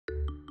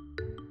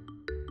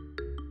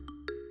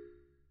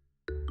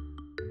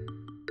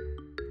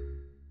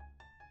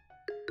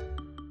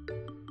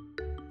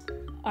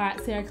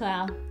Alright, Sarah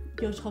Klau,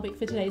 your topic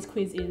for today's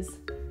quiz is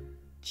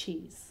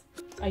cheese.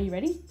 Are you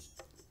ready?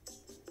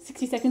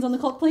 60 seconds on the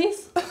clock,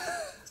 please.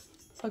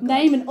 Oh,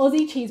 Name an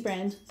Aussie cheese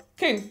brand.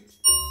 Coon.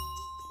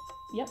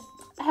 Yep.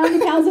 How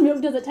many pounds of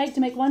milk does it take to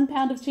make 1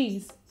 pound of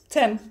cheese?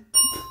 10.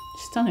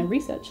 She's done her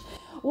research.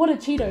 What are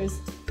Cheetos?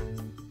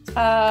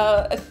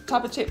 A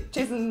type of chip.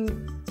 Cheese and...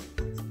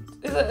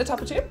 Is it a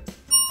type of chip?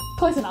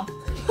 Close enough.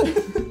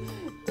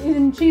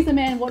 In She's the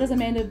Man, what does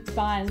Amanda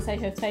Bynes say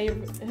her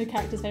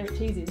character's favourite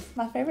cheese is?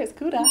 My favourite's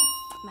Gouda.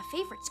 My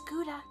favourite's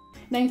Gouda.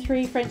 Name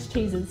 3 French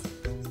cheeses.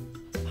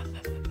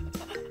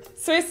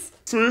 Swiss.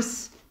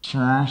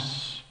 I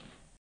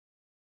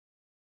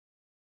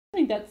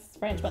think that's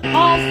French, but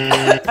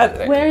pass.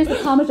 Where is the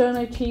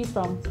Parmigiano cheese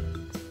from?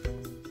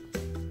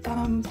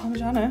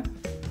 Parmigiano.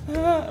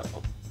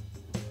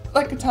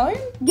 Like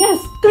Italian? Yes,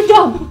 good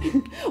job.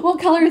 What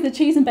colour is the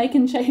cheese and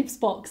bacon shapes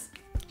box?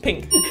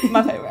 Pink.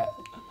 My favourite.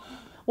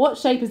 What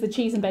shape is the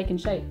cheese and bacon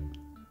shape?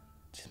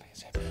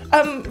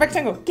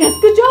 Rectangle. Yes,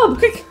 good job.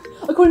 Quick.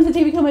 According to the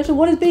TV commercial,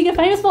 what is Bega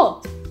famous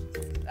for?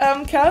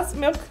 Cows,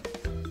 milk,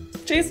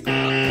 cheese.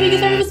 Bega's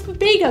famous for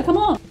Bega, come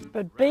on.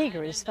 But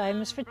Bega is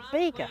famous for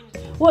Bega.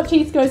 What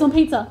cheese goes on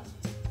pizza?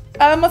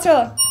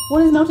 Mozzarella.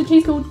 What is melted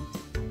cheese called?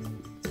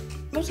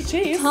 Melted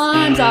cheese.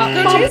 Time's up.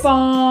 Grilled cheese?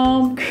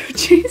 Grilled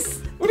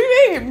cheese. What do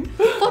you mean?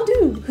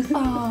 Fondue.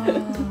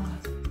 Oh.